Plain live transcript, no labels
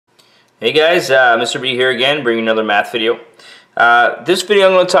Hey guys, Mr. B here again, bringing another math video. This video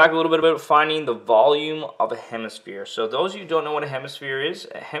I'm going to talk a little bit about finding the volume of a hemisphere. So those of you who don't know what a hemisphere is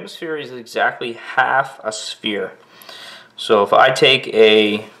exactly half a sphere. So if I take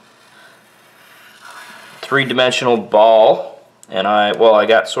a three-dimensional ball and I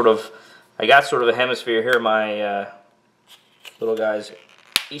got sort of a hemisphere here, my little guy's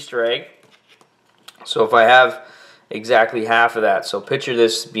Easter egg. So if I have exactly half of that, so picture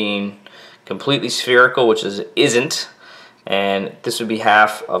this being completely spherical, which isn't, and this would be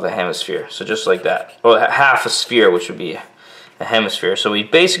half of a hemisphere. So just like that, or half a sphere, which would be a hemisphere. So we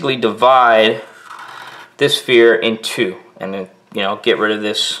basically divide this sphere in two, and then get rid of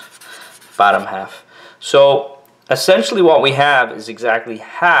this bottom half. So essentially, what we have is exactly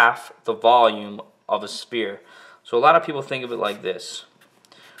half the volume of a sphere. So a lot of people think of it like this: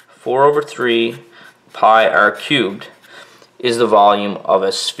 4 over 3 pi r cubed is the volume of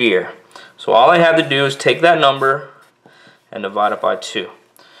a sphere. So all I have to do is take that number and divide it by 2.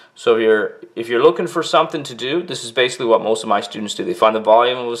 So if you're looking for something to do, this is basically what most of my students do. They find the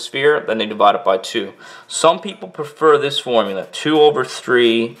volume of a sphere, then they divide it by 2. Some people prefer this formula, 2 over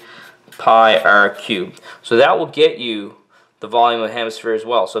 3 pi r cubed. So that will get you the volume of a hemisphere as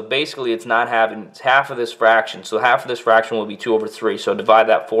well. So basically it's half of this fraction. So half of this fraction will be 2 over 3. So divide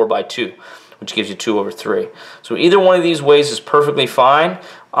that 4 by 2. Which gives you 2 over 3. So either one of these ways is perfectly fine.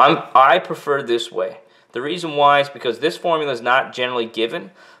 I prefer this way. The reason why is because this formula is not generally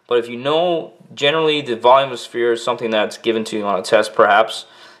given, but if you know generally the volume of a sphere is something that's given to you on a test perhaps,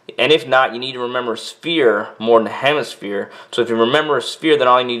 and if not, you need to remember a sphere more than a hemisphere. So if you remember a sphere, then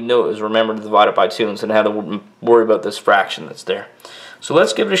all you need to know is remember to divide it by 2 instead of have to worry about this fraction that's there. So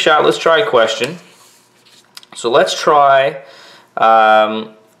let's give it a shot. Let's try a question. So let's try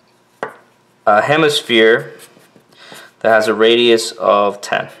a hemisphere that has a radius of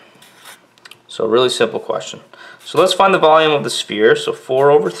 10. So a really simple question. So let's find the volume of the sphere. So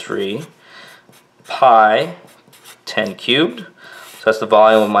 4 over 3 pi 10 cubed. So that's the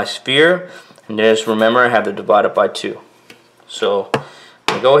volume of my sphere. And then just remember I have to divide it by 2. So I'm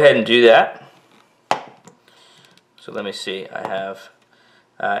going to go ahead and do that. So let me see. I have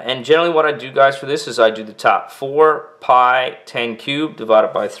and generally what I do, guys, for this is I do the top. 4 pi 10 cubed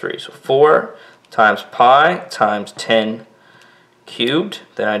divided by 3. So 4 times pi times 10 cubed.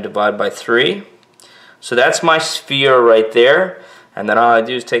 Then I divide by 3. So that's my sphere right there. And then all I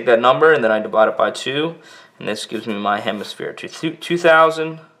do is take that number and then I divide it by 2. And this gives me my hemisphere.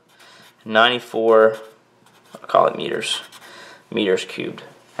 2,094, I'll call it meters cubed.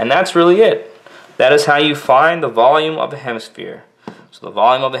 And that's really it. That is how you find the volume of a hemisphere. So the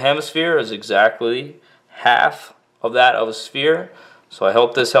volume of a hemisphere is exactly half of that of a sphere. So I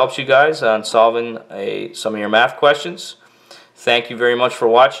hope this helps you guys on solving some of your math questions. Thank you very much for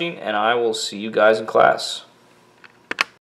watching, and I will see you guys in class.